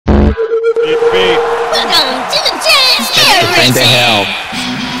to hell.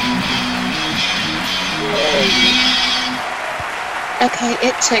 Okay,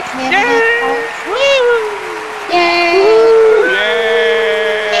 it took me a Yay! minute. Woo! Yay!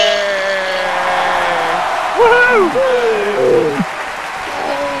 Woohoo!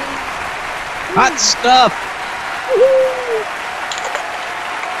 Hot stuff.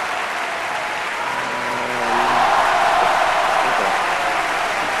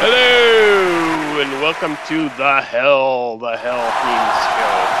 Hello, and welcome to the Hell Themes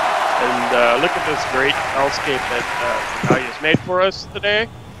Show. And look at this great hellscape that Tindallia's made for us today.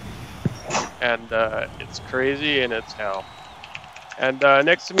 And it's crazy and it's hell. And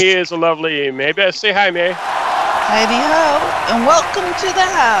next to me is a lovely May. Say hi, May. Heidi ho, and welcome to the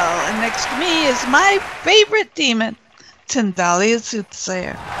hell. And next to me is my favorite demon, Tindallia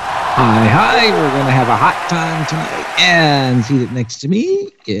Soothsayer. Hi, we're going to have a hot time tonight. And seated next to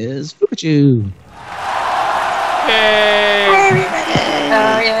me is Fukuju. Yay! Hi, everybody.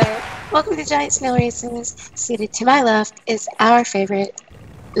 Oh, yeah. Welcome to Giant Snail Racers. Seated to my left is our favorite,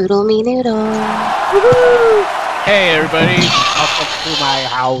 Oodlemi Noodle. Woohoo! Hey everybody, welcome to my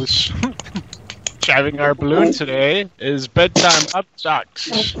house. Driving our balloon today is Bedtime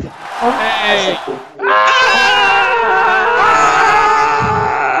Bobbysocks. Hey!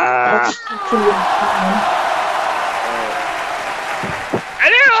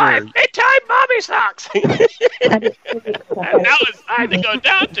 Hello, Bedtime Bobbysocks! And now it's time to go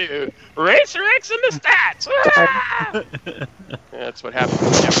down to RacerX and the stats! That's what happens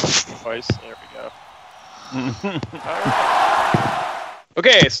when you have a voice. There we go.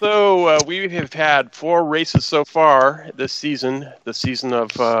 Okay, so we have had 4 races so far this season, the season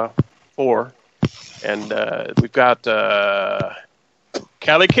of 4. And we've got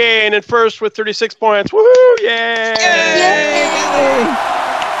Kane in first with 36 points. Woohoo! Yay! Yay!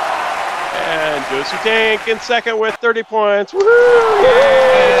 And Josu Tenk in second with 30 points. Woohoo!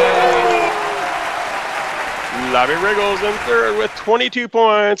 Yay! Lobby Wriggles in third with 22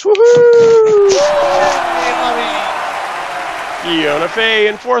 points. Woohoo! Fiona Faye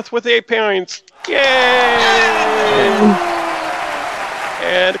in fourth with 8 points. Yay!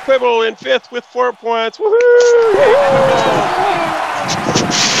 And Quibble in fifth with 4 points. Woohoo! Yay,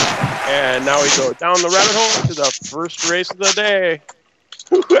 and now we go down the rabbit hole to the first race of the day.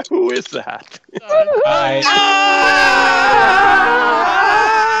 Who is that? Hi.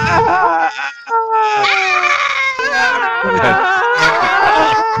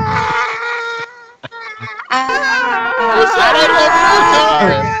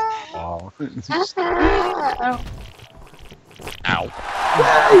 Ow.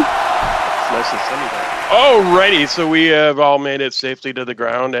 Nice and sunny there. Alrighty, so we have all made it safely to the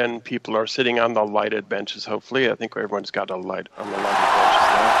ground, and people are sitting on the lighted benches. Hopefully, I think everyone's got a light on the lighted benches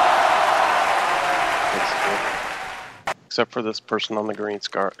now. That's good. Except for this person on the green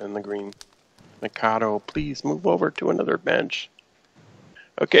scarf and the green Mikado. Please move over to another bench.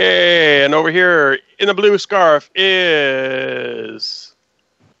 Okay, and over here in the blue scarf is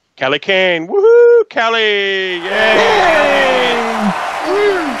Kane. Woohoo, Callie! Yay!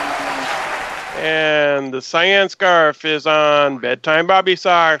 And the cyan scarf is on Bedtime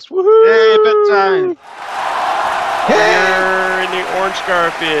Bobbysocks. Woohoo! Hey, Bedtime! Here in the orange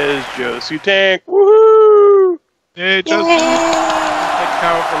scarf is Josu Tenk. Woohoo! Hey, Josu! The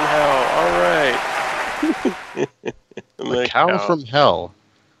cow from hell. All right. The cow from hell.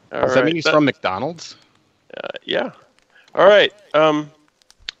 Does that mean he's from McDonald's? Yeah. All right.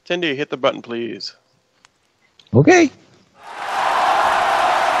 Tindy, hit the button, please. Okay.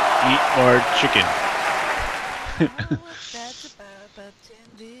 Eat more chicken.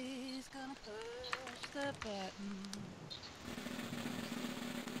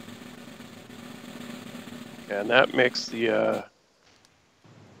 And that makes the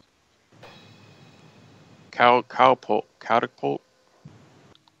catapult pop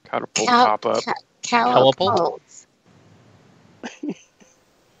up. Catapult.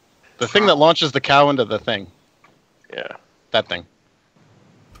 The thing that launches the cow into the thing. Yeah. That thing.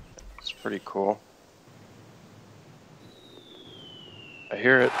 It's pretty cool. I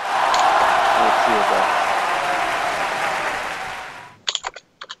hear it. Let's see about.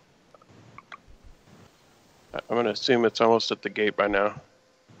 I'm going to assume it's almost at the gate by now.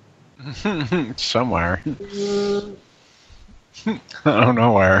 Somewhere. I don't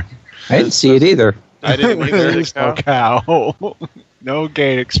know where. I didn't see it either. I didn't either. There's No cow. No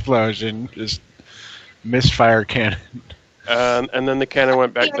gate explosion. Just misfire cannon. And then the cannon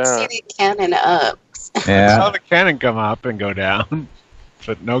went back even down. see the cannon up. I saw Yeah. the cannon come up and go down,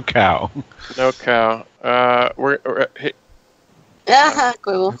 but no cow. No cow. Hey,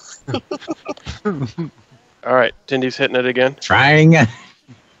 Quibble. All right, Tindy's hitting it again. Trying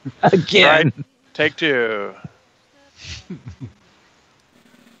again. Right. Take 2.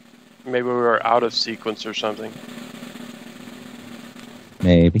 Maybe we were out of sequence or something.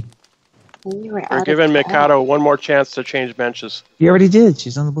 Maybe. We're giving Mikado one more chance to change benches. She already did.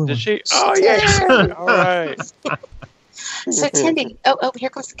 She's on the blue one. Did she? Oh, yeah. All right. So, Tindy, here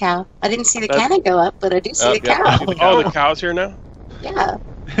comes the cow. I didn't see the cannon go up, but I do see the cow. Oh, the cow's here now? Yeah.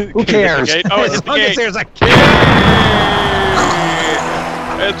 Who cares? Oh, it's As the long as gate. there's a kid.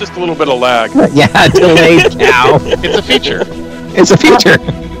 It's just a little bit of lag. Yeah, delayed cow. It's a feature. It's a feature.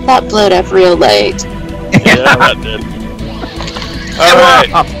 That blowed up real late. Yeah, that did. All right.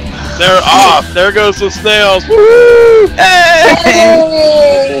 They're off. There goes the snails. Woo! Hey!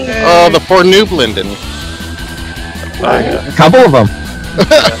 Oh, the poor Nooblinden. A couple of them.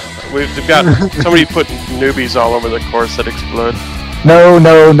 We've got somebody put newbies all over the course that explode. No,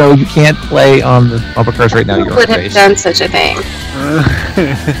 you can't play on the bumper cars right now. Who You're would on have base. done such a thing?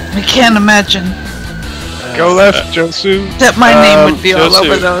 I can't imagine Go left, Josu. that my name would be all Josu.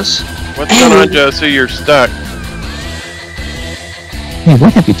 over those. What's going on, Josu? You're stuck. Hey,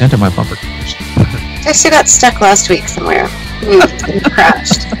 what have you done to my bumper cars? I still got stuck last week somewhere. And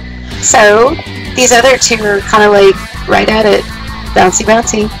crashed. So, these other 2 are kind of like right at it. Bouncy,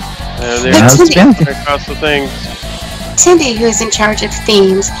 bouncy. They're But Tindy, across the thing. Tindy, who is in charge of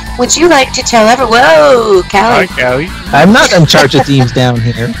themes, would you like to tell everyone? Whoa, Callie. Callie. I'm not in charge of teams down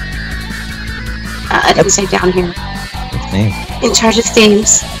here. I didn't say down here. That's me. In charge of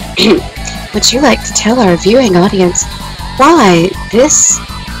themes. Would you like to tell our viewing audience why this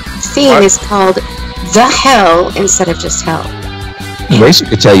theme is called The Hell instead of just Hell? Racer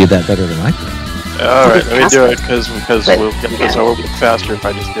could tell you that better than I could. All right, let me do it because we'll get this over with faster if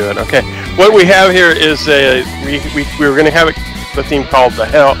I just do it. Okay, what we have here is we were going to have the theme called the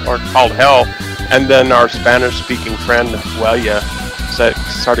Hell or called Hell, and then our Spanish-speaking friend Huelia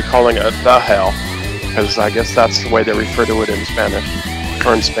started calling it the Hell because I guess that's the way they refer to it in Spanish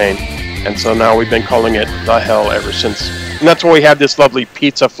or in Spain, and so now we've been calling it the Hell ever since. And that's why we have this lovely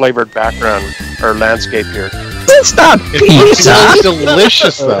pizza-flavored background or landscape here. It's not pizza. It's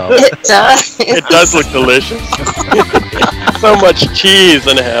delicious, though. It does. It does look delicious. So much cheese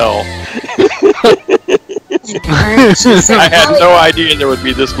in hell. I had no idea there would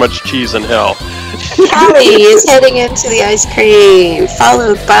be this much cheese in hell. Callie is heading into the ice cream,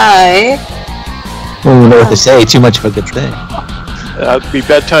 followed by... Well, you know what to say. Too much of a good thing. That'd be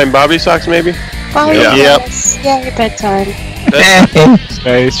Bedtime Bobbysocks, maybe? Bobbysocks. Yeah, your bedtime.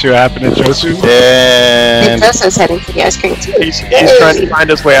 Hey, see what happened to Josu? And Josu's heading for the ice cream, too. He's trying to find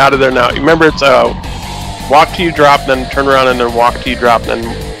his way out of there now. Remember, it's walk till you drop, then turn around, and then walk till you drop,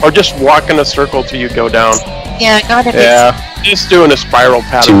 or just walk in a circle till you go down. Yeah, God, if Yeah. Just doing a spiral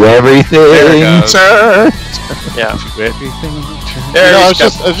pattern. To everything, sir. Yeah. No, I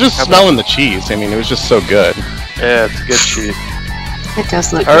was just smelling the cheese. I mean, it was just so good. Yeah, it's good cheese. it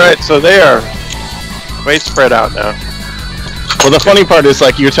does look All good. right, so they are way spread out now. Well, the funny part is,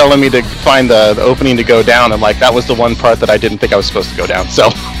 like, you're telling me to find the opening to go down, and, like, that was the one part that I didn't think I was supposed to go down,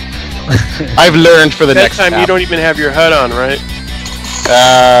 so... I've learned for the Next next time you don't even have your HUD on, right?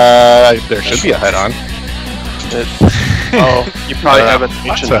 There should be a HUD on. You probably have an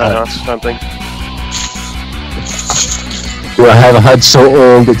ancient HUD on or something. Do I have a HUD so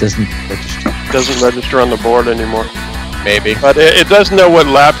old it doesn't register? It doesn't register on the board anymore. Maybe. But it does know what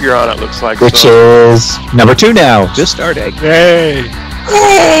lap you're on, it looks like. Which is number 2 now. Just starting. Yay!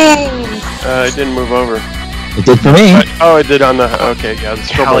 Yay! It didn't move over. It did for me. It did on the... Okay, yeah.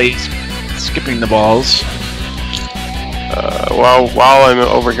 The Callie's skipping the balls. While I'm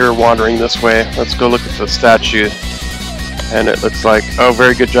over here wandering this way, let's go look at the statue. And it looks like... Oh,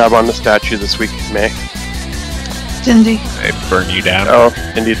 very good job on the statue this week, May. Cindy. They burn you down. Oh,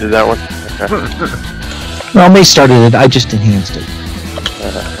 Indy did that one? Okay. Well, May started it. I just enhanced it.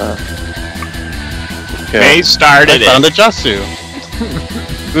 Okay. May started I found a Josu.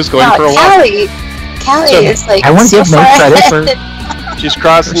 Who's going for a walk? Callie is like I want to so give May far credit ahead. She's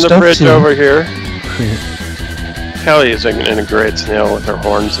crossing the Stuff bridge too. over here. Kelly is in a great snail with her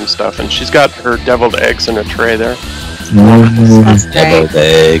horns and stuff, and she's got her deviled eggs in a tray there. That's great. Deviled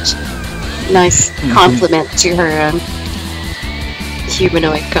eggs. Nice compliment to her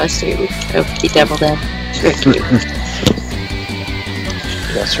humanoid costume of the deviled egg. Very cute.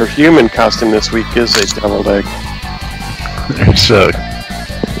 Yes, her human costume this week is a deviled egg. There's a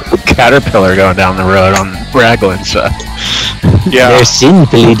caterpillar going down the road on Raglan's. Yeah. They're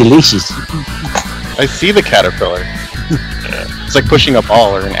sinfully delicious. I see the caterpillar. It's like pushing a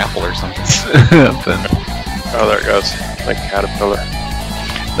ball or an apple or something. Oh, there it goes. Like caterpillar.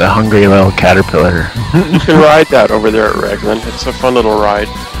 The hungry little caterpillar. You can ride that over there at Raglan. It's a fun little ride.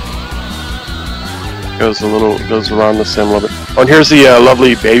 Goes around the sim a little bit. Oh, and here's the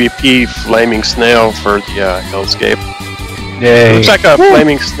lovely baby pea flaming snail for the hillscape. Yay. Looks like a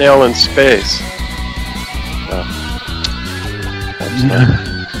flaming snail in space. That's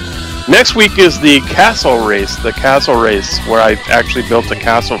nice. Next week is the castle race. The castle race where I actually built a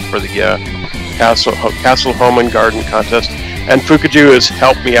castle for the castle home and garden contest. And Fukuju has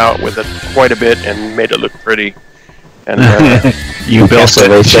helped me out with it quite a bit and made it look pretty. And you built it.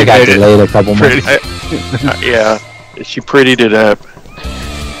 Race I got delayed a couple months. Yeah, she prettied it up,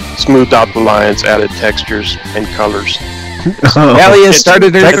 smoothed out the lines, added textures and colors. Ellie has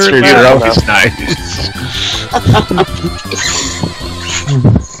started her Textures third are lap. always nice.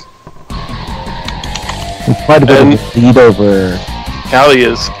 Quite a bit of lead over Callie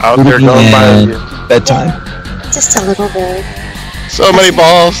is out there going by. Bedtime. Just a little bit. So many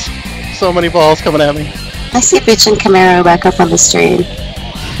balls. So many balls coming at me. I see Bitch and Camaro back up on the stream.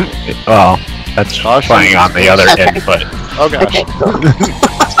 Well, that's playing on the other Okay. input. Oh gosh. Okay, cool.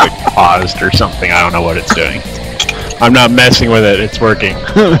 It's like paused or something. I don't know what it's doing. I'm not messing with it. It's working.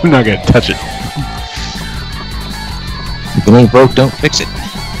 I'm not gonna touch it. If it ain't broke, don't fix it.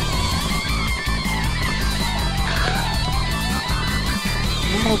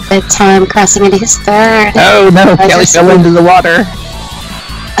 Bedtime crossing into his third. Oh no, I Kelly just- fell into the water.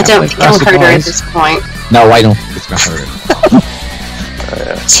 I don't think it'll hurt her at this point. No, I don't think it's gonna hurt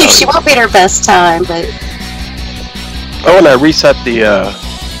her. She won't beat her best time, but Oh, and I reset the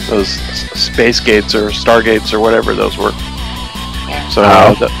those space gates or stargates or whatever those were. So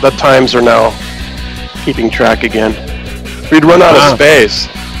the times are now keeping track again. We'd run out of space,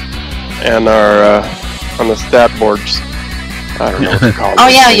 and our on the stat boards. I don't know what to call it. oh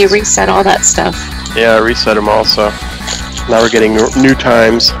yeah, you reset all that stuff. Yeah, I reset them also. Now we're getting new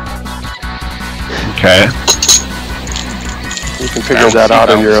times. Okay. You can figure that out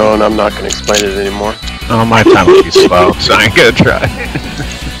on your own. I'm not going to explain it anymore. Oh, my time will be slow, so I ain't gonna try.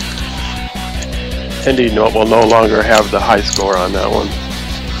 Indy will no longer have the high score on that one.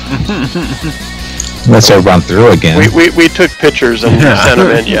 Let's go run through again. We took pictures and sent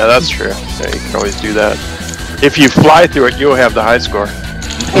them in. Yeah, that's true. Yeah, you can always do that. If you fly through it, you'll have the high score.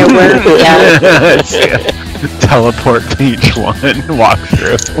 It worked, yeah. Teleport to each one, walk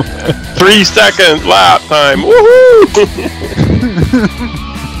through. 3 second lap time. Woohoo!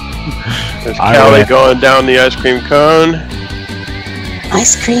 There's Callie going down the ice cream cone.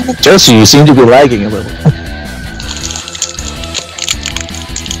 Ice cream and Josu, you seem to be lagging a little.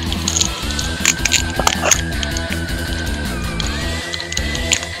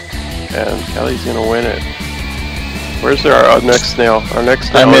 And Callie's gonna win it. Where's our next snail? Our next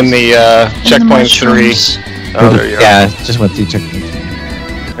snail I'm in is- the checkpoint 3. Oh, there you are. Yeah, just went through checkpoint.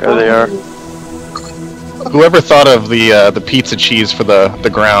 There they are. Whoever thought of the pizza cheese for the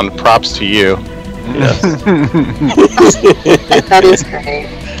ground, props to you. Yes. that is great.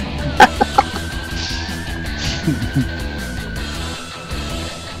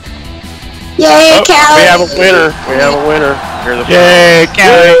 Yay, Oh, Callie! we have a winner. We have a winner. Here's the Yay,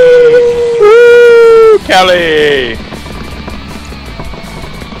 Callie! Woo, Callie!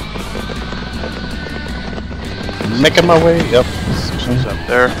 Making my way. Yep. She's up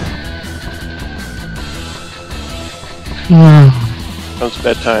there. Comes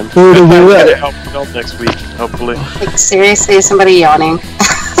bedtime. Bedtime's gonna help build next week, hopefully. Like, seriously, is somebody yawning?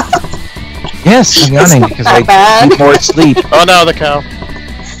 Yes, I'm yawning because Not I bad. need more sleep. Oh no, the cow.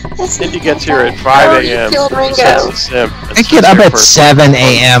 Cindy gets here at 5 You a.m. killed Sets Ringo. the sim. I get up at 7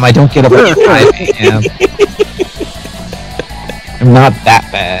 a.m. I don't get up at 5 a.m. I'm not that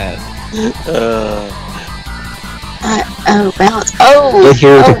bad. Oh, bounce. Oh! Get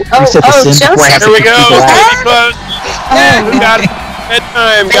here to reset the sim before I have Here to we go. keep it Pretty out. close. Yeah, we got it.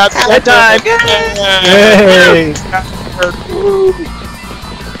 Bedtime. Got Bedtime. bedtime. Yay!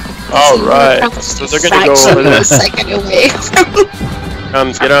 All right. So they're going to go over A there. second away from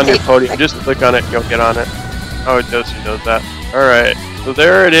Get on the podium. Just click on it. You'll get on it. Oh, Josu knows that. All right. So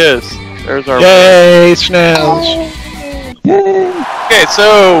there it is. There's our. Yay, Snails! Okay,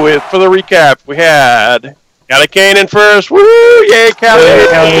 so for the recap, we had got a Kane in first. Woo! Yay, Callie!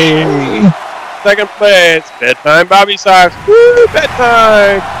 Yay. Second place, Bedtime Bobbysocks. Woo!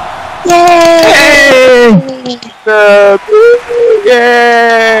 Bedtime! Yay! Woo!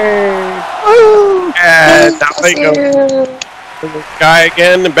 Yay! And now we go to the sky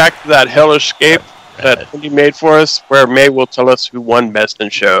again and back to that hellish scape that Cindy made for us, where May will tell us who won Best in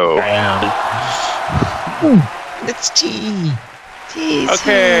Show. It's T. T's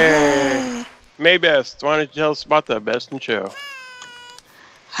Okay. here. May Best, why don't you tell us about the Best in Show?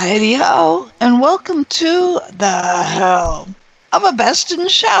 Heidi-ho, and welcome to the hell of a Best in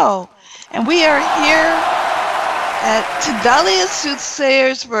Show. And we are here at Tindallia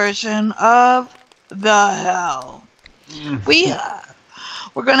Soothsayer's version of the hell.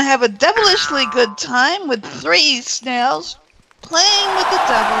 We're going to have a devilishly good time with 3 snails playing with the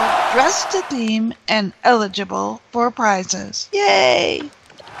devil, dressed to theme, and eligible for prizes. Yay!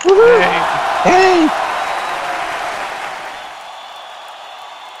 Woohoo! Hey!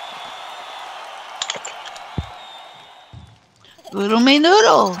 Oodlemi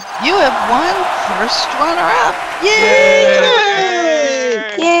Noodle, you have won first runner-up. Yay!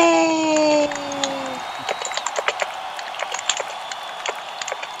 Yay!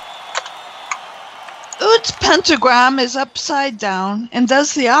 Ood's pentagram is upside down and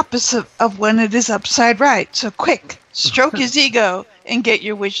does the opposite of when it is upside right. So quick, stroke his ego and get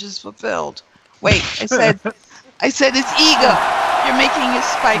your wishes fulfilled. Wait, I said it's ego. You're making his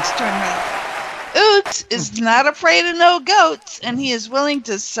spikes turn red. Oots is not afraid of no goats, and he is willing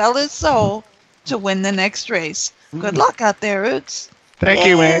to sell his soul to win the next race. Good luck out there, Oots. Thank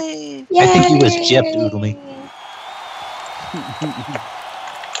you, man. Yay! I think he was gypped, Oodlemi.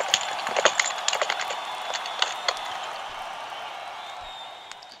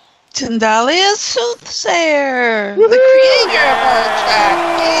 Tindallia Soothsayer, the creator of our track.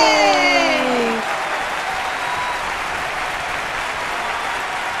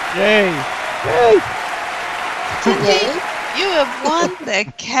 Yay! Yay! Tindy, you have won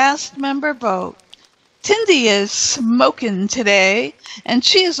the cast member vote. Tindy is smoking today, and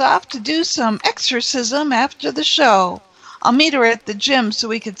she is off to do some exorcism after the show. I'll meet her at the gym so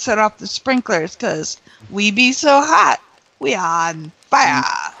we can set off the sprinklers, because we be so hot. We on fire.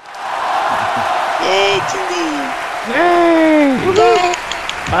 Yay, Tindy. Yay!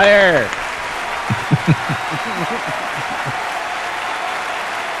 Fire!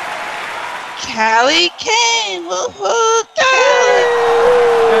 Callie Kane. Woohoo, Callie.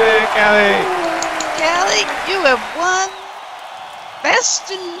 Hey, Callie! Callie, you have won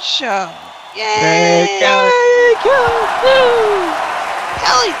Best in Show. Yay! Hey, Callie!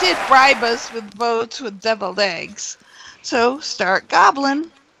 Callie did bribe us with votes with deviled eggs. So start gobbling.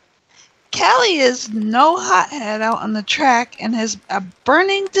 Callie is no hothead out on the track and has a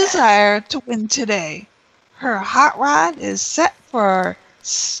burning desire to win today. Her hot rod is set for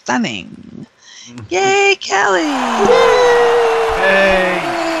stunning. Yay, Callie! Hey!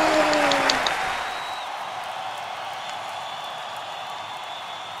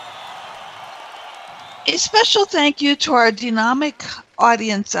 A special thank you to our dynamic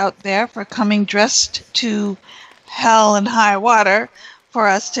audience out there for coming dressed to hell and high water for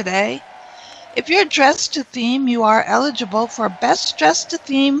us today. If you're dressed to theme, you are eligible for Best Dressed to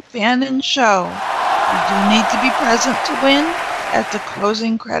Theme Fan and Show. You do need to be present to win at the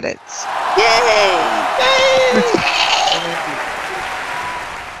closing credits. Yay!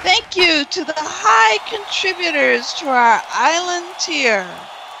 Thank you to the high contributors to our island tier.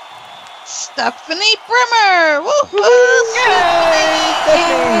 Stephanie Brimmer! Woohoo! Yay!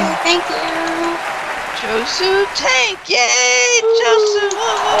 Thank you! Josu Tenk! Yay! Josu!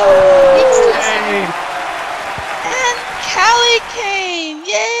 Woohoo! Thanks, Josu. Hey! And Callie Kane!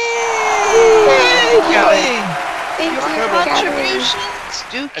 Yay! Yay, Callie. Thank Your you, contributions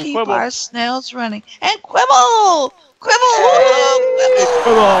do And keep Quibble. our snails running. And Quibble! Quibble! Woohoo! Quibble!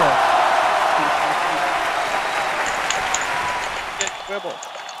 Come on! Get Quibble.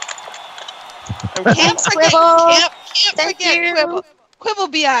 Can't forget, Quibble. can't Thank forget you. Quibble. Quibble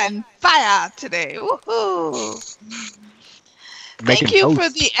be on fire today. Woohoo! Thank Making you for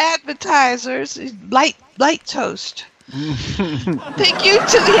toast. the advertisers. Light toast. Thank you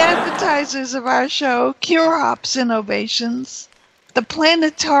to the advertisers of our show, Cure Hops Innovations, the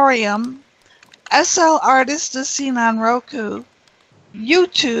Planetarium, SL Artist as seen on Roku,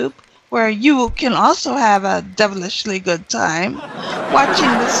 YouTube, where you can also have a devilishly good time watching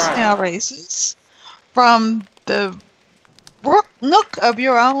the snail races from the nook of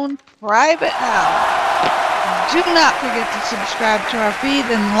your own private house. Do not forget to subscribe to our feed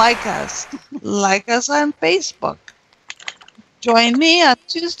and like us. Like us on Facebook. Join me on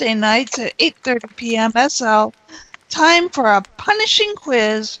Tuesday nights at 8:30 p.m. SL. Time for a punishing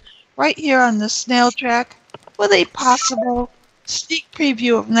quiz right here on the Snail track with a possible sneak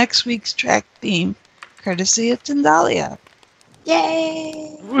preview of next week's track theme, courtesy of Tindallia.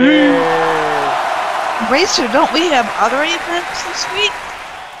 Yay! Racer, don't we have other events this week?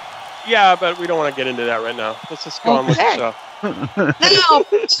 Yeah, but we don't want to get into that right now. Let's just go on with the Okay. show. Now,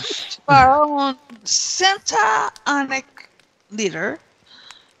 to our own Santonic leader,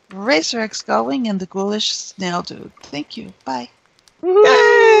 RacerX Gullwing and the ghoulish Snail Dude. Thank you. Bye.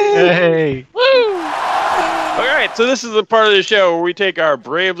 Hey! All right, so this is the part of the show where we take our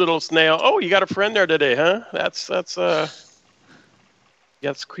brave little snail. Oh, you got a friend there today, huh? That's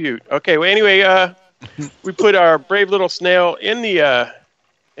cute. Okay, well, anyway, we put our brave little snail in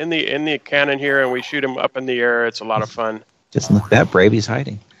the cannon here, and we shoot him up in the air. It's a lot of fun. Just look that brave. He's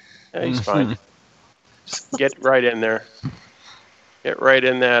hiding. Yeah, he's fine. Just get right in there. Get right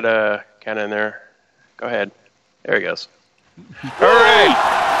in that cannon there. Go ahead. There he goes. All right.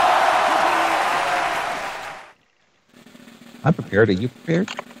 I'm prepared. Are you prepared?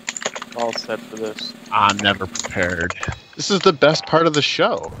 All set for this. I'm never prepared. This is the best part of the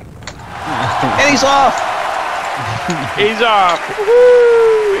show. And he's off. He's off.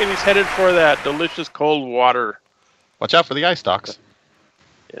 Woo! And he's headed for that delicious cold water. Watch out for the ice docks.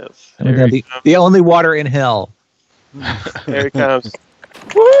 Yes. The only water in hell. There he comes.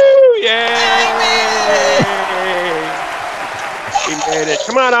 Woo! Yay! He made it.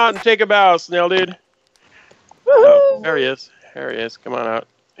 Come on out and take a bow, Snail dude. Oh, there he is. There he is. Come on out.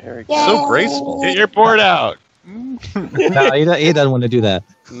 There he goes. So graceful. Get your board out. No, he doesn't want to do that.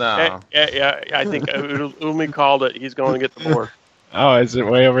 No. Yeah, I think Oodlemi called it. He's going to get the board. Oh, is it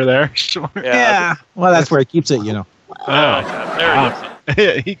way over there? Sure. Yeah. Well, that's where he keeps it, you know. There he He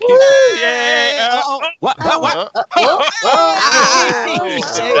is. keeps Yay! What? He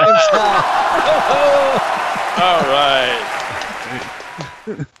saved himself. All right.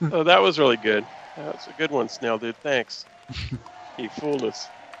 Oh, that was really good. That was a good one, Snail dude. Thanks. He fooled us.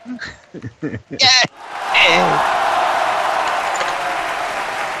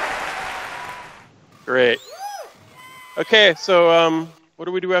 Great. Okay, so what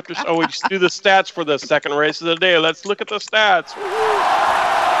do we do after? Oh, we just do the stats for the second race of the day. Let's look at the stats.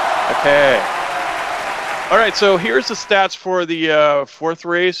 Okay. All right, so here's the stats for the fourth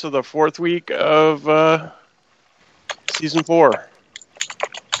race of the fourth week of season 4.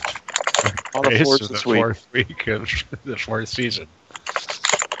 All the fourths this week. Fourth week of the fourth season.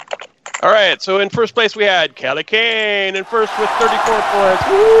 All right, so in first place we had Kelly Kane in first with 34 points.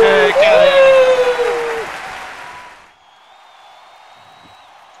 Woo! Hey, Kelly.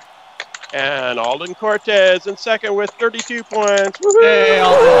 And Alden Cortes in second with 32 points. Hey,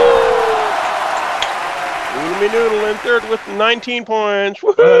 Alden. Oodlemi Noodle in third with 19 points.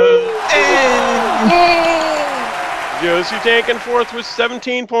 Josu Tenk in fourth with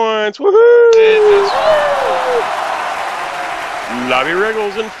 17 points. Woohoo! Lobby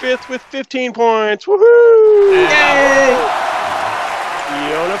Wriggles in fifth with 15 points. Woohoo! Yay!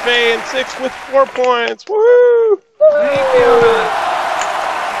 Fiona Faye in sixth with 4 points. Woohoo!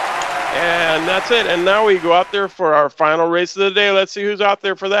 And that's it. And now we go out there for our final race of the day. Let's see who's out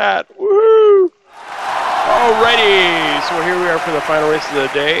there for that. Woohoo! Alrighty, so here we are for the final race of the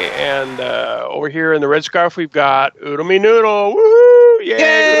day, and over here in the red scarf we've got Oodlemi Noodle. Woohoo!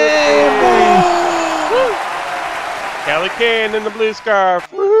 Yay! Woo! Kelly Kane in the blue scarf.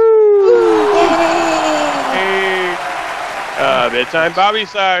 Woohoo! Hey! Bedtime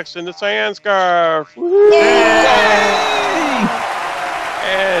Bobbysocks in the cyan scarf. Woohoo!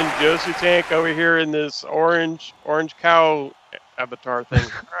 And Josu Tenk over here in this orange cow avatar thing.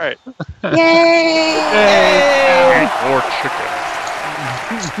 All right. Yay! More chicken.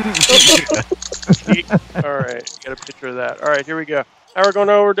 All right. Get a picture of that. All right. Here we go. Now we're going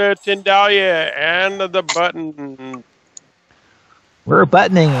over to Tindallia and the button. We're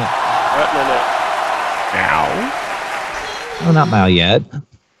buttoning it. Buttoning it. Now. Oh, not now yet.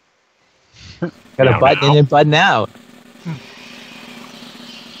 Got to button in and button out.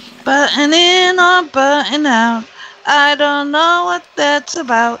 Button in or button out. I don't know what that's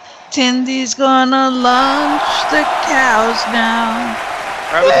about. Tindy's gonna lunch the cows now.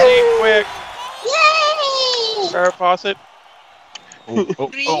 Grab a seat quick. Yay! Grab a faucet.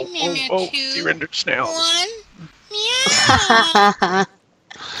 Surrendered Snails.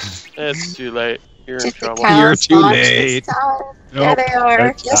 It's too late. You're in Did the trouble. cows You're too launch late. this time? Nope, Yeah, they are.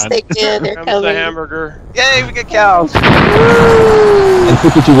 they're Yes, done. they did. They're Comes the coming. hamburger. Yay, we get cows. And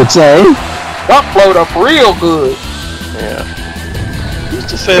Fukuju would say, upload up real good. Yeah. Used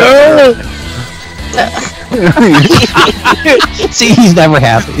to say that. See, he's never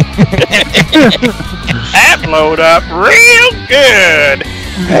happy. That blowed up real good.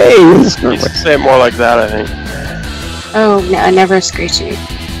 Hey, this is Used to say it more like that, I think. Oh, no, never screechy.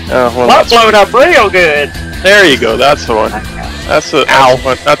 Oh, well, that blowed up real good. There you go. That's the one. That's the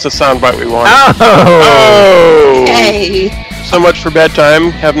that's a soundbite we want. Oh! Hey. So much for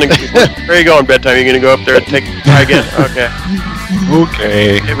bedtime. Where you going, bedtime? You gonna go up there and try again? Okay.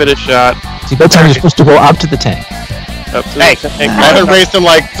 Okay. Give it a shot. See, bedtime you're supposed to go up to the tank. Up to Hey, the tank. I haven't raced in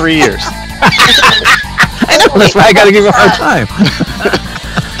like 3 years. I know, that's why I gotta give you a hard time.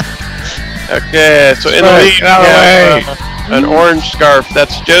 Okay, so in the lead, we have an orange scarf.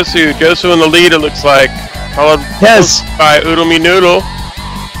 That's Josu. Josu in the lead, it looks like. Followed by Oodlemi Noodle.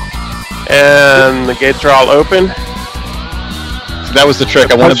 And the gates are all open. So that was the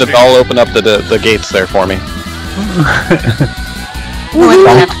trick. I wanted the doll open up the gates there for me.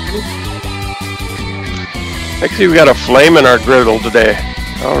 Actually, we got a flame in our griddle today.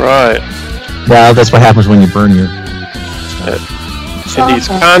 Alright. Well, that's what happens when you burn your... And he's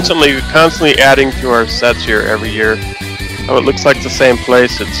constantly adding to our sets here every year. Oh, it looks like the same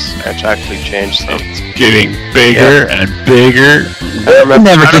place. It's actually changed some. It's getting bigger and bigger. It's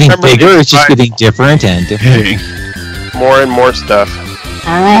never getting bigger, it's just getting different and different. More and more stuff.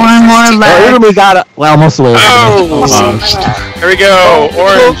 More left. We got it. Well, almost a little. Almost. Here we go.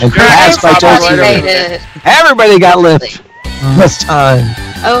 Orange. And perhaps by Josu. Everybody got lift this time.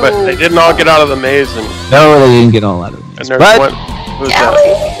 Oh. But they didn't all get out of the maze. No, they didn't get all out of the maze. And there's But one. Who's that?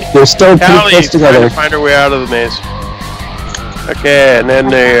 they're still pretty Callie close trying together. to find her way out of the maze. Okay, and then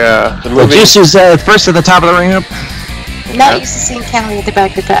the So movie. Josu's first at the top of the ring up. I'm not used to seeing Callie at the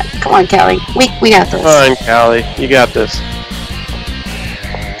back of the pack. Come on, Callie. We got this. Come on, Callie. You got this.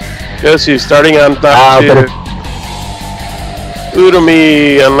 Josu starting on lap 2.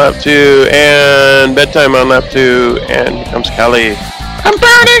 Oodlemi on lap 2. And Bedtime on lap 2. And here comes Callie. I'm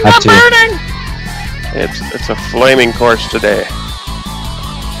burning! I'm burning! It's a flaming course today.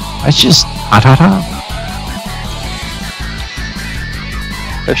 It's just hot.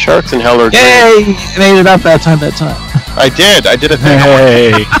 The sharks in hell are green. Yay! You made it up that time. I did a thing.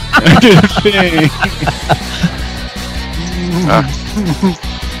 Hey. I did a thing.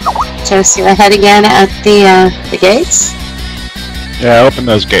 Josie ahead again at the gates. Yeah, open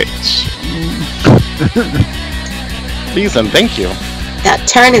those gates. Please and thank you. That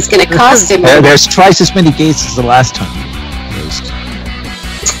turn is going to cost him. There's twice as many gates as the last time.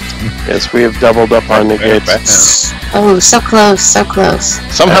 Yes, we have doubled up on the gates. Oh, so close, so close.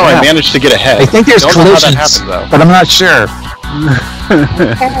 Somehow I managed to get ahead. I think there's Don't know how that collisions, happened, though. but I'm not sure.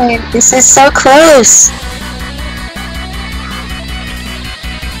 Okay, this is so close.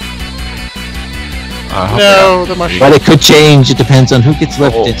 No, the mushroom. But it could change. It depends on who gets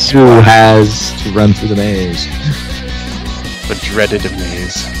lifted, who has to run through the maze. The dreaded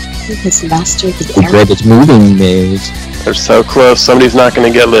maze. He has mastered the The area. dreaded moving maze. They're so close, somebody's not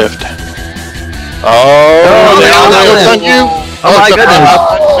going to get lift. Oh, they all got lift. thank you. Oh my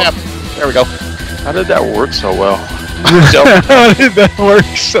goodness. There we go. How did that work so well? How did that work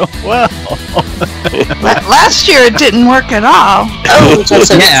so well? Last year it didn't work at all. Oh,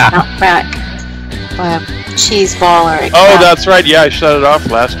 Joseph Yeah. out back. Wow, cheese ball or a Oh, cow. that's right. Yeah, I shut it off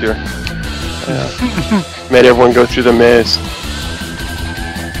last year. Yeah. Made everyone go through the maze.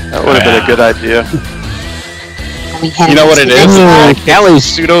 That would have been a good idea. We had You know what it is? Callie's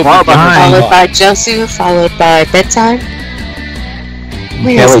Pseudo far behind. Followed by Josu, followed by Bedtime.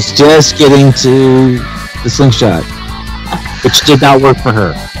 Callie's just getting to the slingshot, which did not work for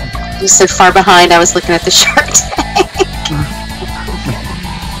her. You said far behind, I was looking at the Shark Tank.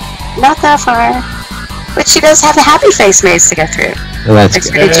 Not that far. But she does have a happy face maze to go through. So that's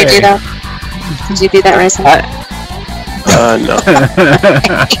Dexter, good. did you do that? Did you do that, Racing? No.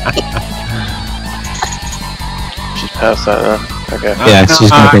 She's past that, huh? Okay. Yeah, she's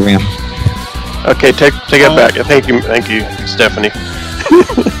gonna go around. Okay, take it back. Thank you, Stephanie.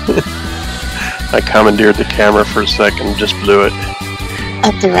 I commandeered the camera for a second and just blew it.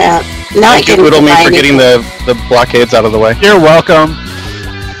 Up the ramp. Not Thank you, getting Oodlemi, behind for it. getting the blockades out of the way. You're welcome.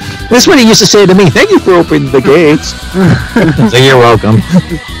 This is what he used to say to me. Thank you for opening the gates. So you're welcome.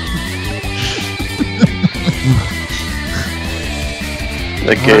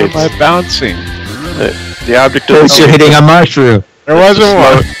 The Why gates. am I bouncing? The object of Because you're hitting a mushroom. There wasn't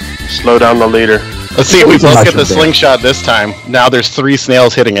one. slow down the leader. Let's see if we It's a both get mushroom the there. slingshot this time. Now there's 3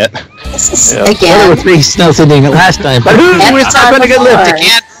 snails hitting it. This is, Yeah. Well, there were again, 3 snails hitting it last time, but who's Every not time going to get lift? It before.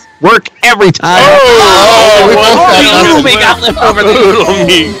 can't work every time. Oh, we both got Ooh, it. we got lift over the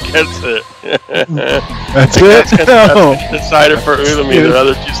Oodlemi gets it. That's it. No. Decided for Oodlemi. The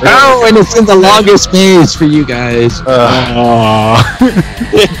other two Oh, and it's in the longest maze for you guys. Aw.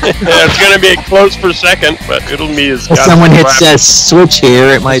 Yeah, it's going to be close for second, but Oodlemi has If got someone some hits that switch here,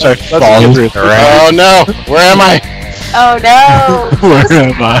 it might Let's fall get through. through the ramp. Oh no! Where am I? oh no! Where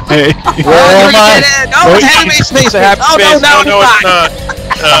am I? Where am I? Oh, it's happy space. Oh, no, No, it's not.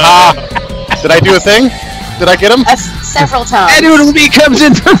 Did I do a thing? Did I get him? Several times. And Oodlemi comes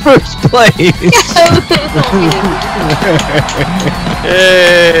in for first place.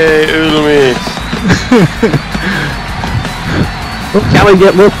 Hey, Oodlemi. Can we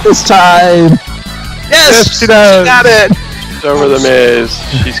get lift this time? Yes, she does. She got it. It's over the maze.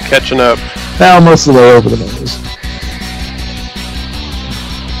 She's catching up. Almost the way over the maze.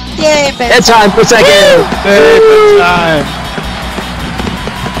 Yay, Bedtime for a second. Bedtime.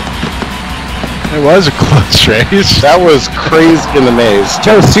 It was a close race. That was crazy in the maze.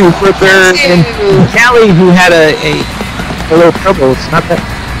 Josu for third, and Callie, who had a little trouble. It's not that.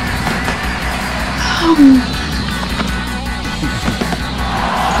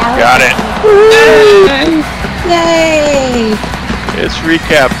 Got it. Yay! It's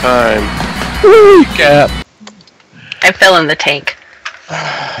recap time. Recap. I fell in the tank.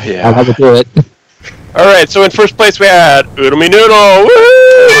 I'll Yeah. have to do it. All right. So in first place we had Oodlemi Noodle. Woo!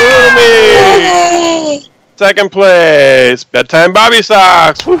 Oodlemi. Yay! Second place, Bedtime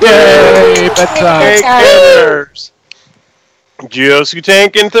Bobbysocks. Yay, Bedtime. Winners. Josu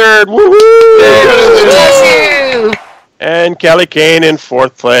Tenk in third. Woohoo! Josu! And Kelly Kane in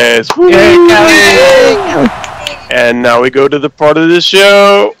fourth place. Yay, Kelly. And now we go to the part of the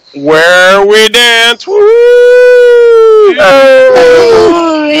show where we dance. Woo!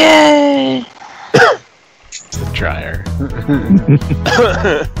 Oh, yay! Dryer.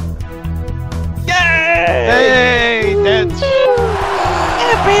 Yay! Dance.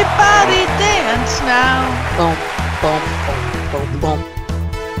 Everybody dance now. Boom, boom, boom, boom, boom.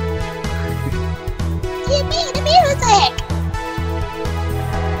 Give me the music!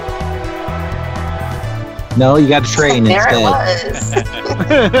 No, you got to train There it instead.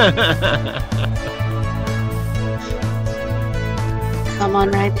 was. Come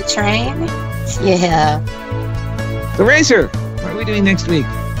on, ride the train. Yeah. The Racer. What are we doing next week?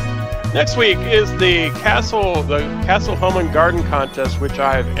 Next week is the Castle Home and Garden Contest, which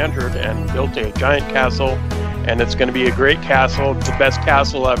I've entered and built a giant castle, and it's going to be a great castle. It's the best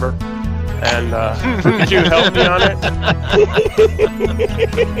castle ever. And Fukuju helped me on it.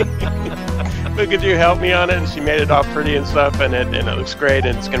 Fukuju helped me on it, and she made it all pretty and stuff, and it looks great,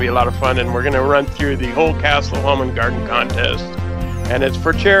 and it's going to be a lot of fun. And we're going to run through the whole Castle Home and Garden Contest, and it's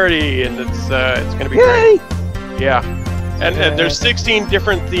for charity, and it's going to be great. Yeah. And there's 16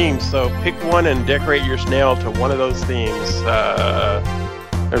 different themes, so pick one and decorate your snail to one of those themes.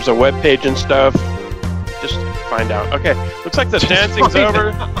 There's a web page and stuff. Just find out. Okay, looks like the dancing's over.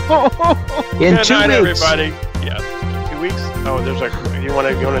 In Good 2 night, weeks. everybody. Yeah, 2 weeks. Oh, there's you want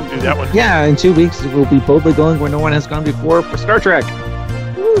to do that one? Yeah, in 2 weeks we'll be boldly going where no one has gone before for Star Trek.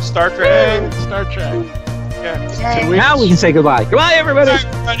 Woo, Star Trek. Star Trek. Yeah. Yay. Now we can say goodbye. Goodbye, everybody.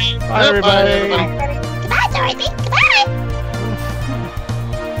 Bye, everybody. Bye, everybody. Goodbye, Dorothy. Goodbye.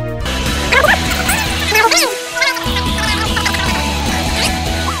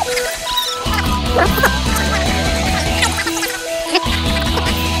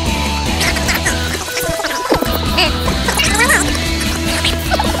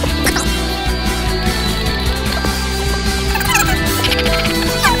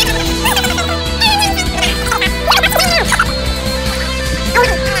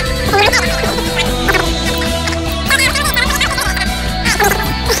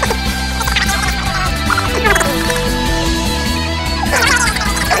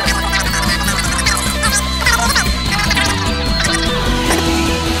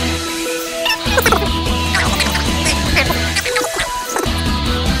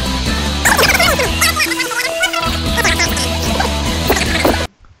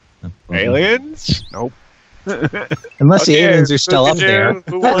 Aliens? Nope. Unless the Okay, aliens are still up Fukuju, there.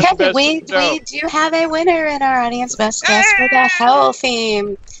 who wants Okay, best we show? do have a winner in our audience best guess for the hell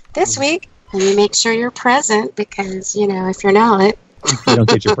theme this week. Let me make sure you're present because, if you're not, You don't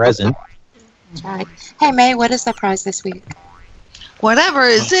get your present. that's right. Hey, May, what is the prize this week? Whatever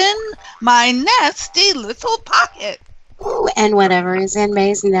is in my nasty little pocket. Ooh, and whatever is in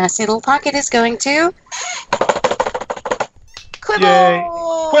May's nasty little pocket is going to... Quibble! Yay.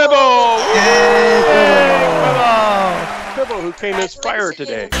 Quibble! Yay, Quibble! Quibble, who came as fire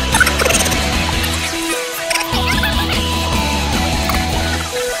today.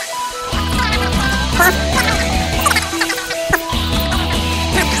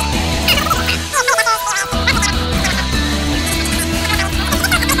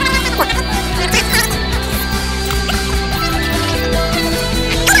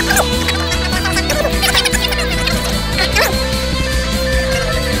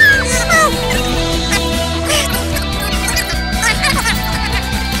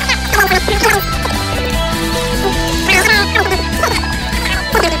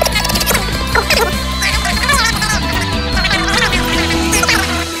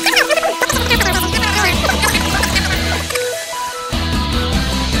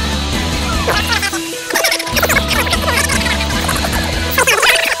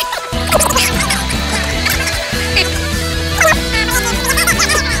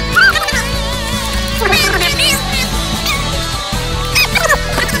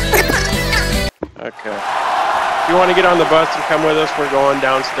 you want to get on the bus and come with us, we're going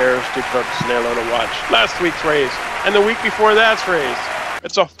downstairs to book Snail to watch last week's race and the week before that's race.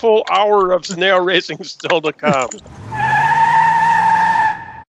 It's a full hour of snail racing still to come.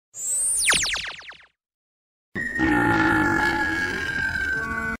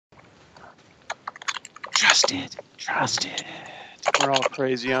 Trust it. Trust it. We're all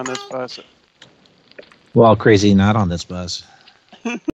crazy on this bus. Well, crazy not on this bus.